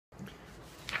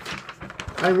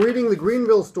I'm reading the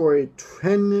Greenville Story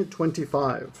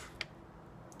 1025.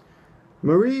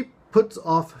 Marie puts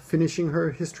off finishing her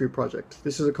history project.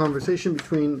 This is a conversation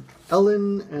between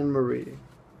Ellen and Marie.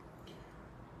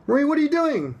 Marie, what are you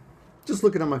doing? Just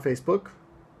looking at my Facebook.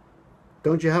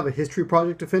 Don't you have a history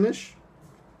project to finish?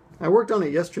 I worked on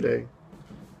it yesterday.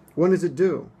 When is it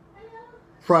due?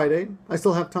 Friday. I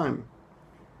still have time.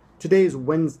 Today is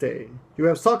Wednesday. You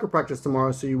have soccer practice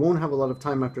tomorrow, so you won't have a lot of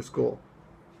time after school.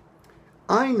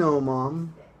 I know,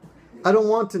 Mom. I don't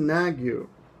want to nag you.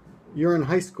 You're in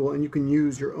high school and you can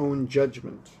use your own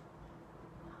judgment.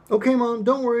 Okay, Mom,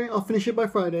 don't worry. I'll finish it by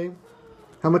Friday.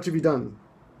 How much have you done?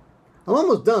 I'm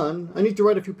almost done. I need to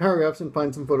write a few paragraphs and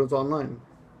find some photos online.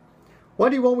 Why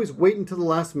do you always wait until the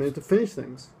last minute to finish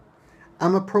things?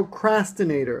 I'm a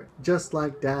procrastinator, just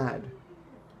like Dad.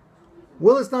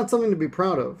 Well, it's not something to be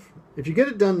proud of. If you get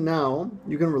it done now,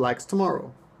 you can relax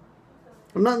tomorrow.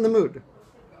 I'm not in the mood.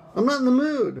 I'm not in the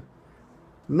mood.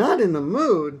 Not in the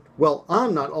mood? Well,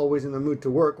 I'm not always in the mood to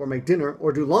work or make dinner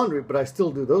or do laundry, but I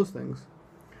still do those things.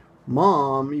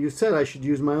 Mom, you said I should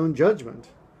use my own judgment.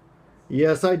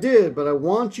 Yes, I did, but I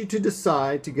want you to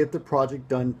decide to get the project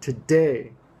done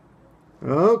today.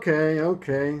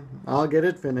 Okay, I'll get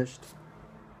it finished.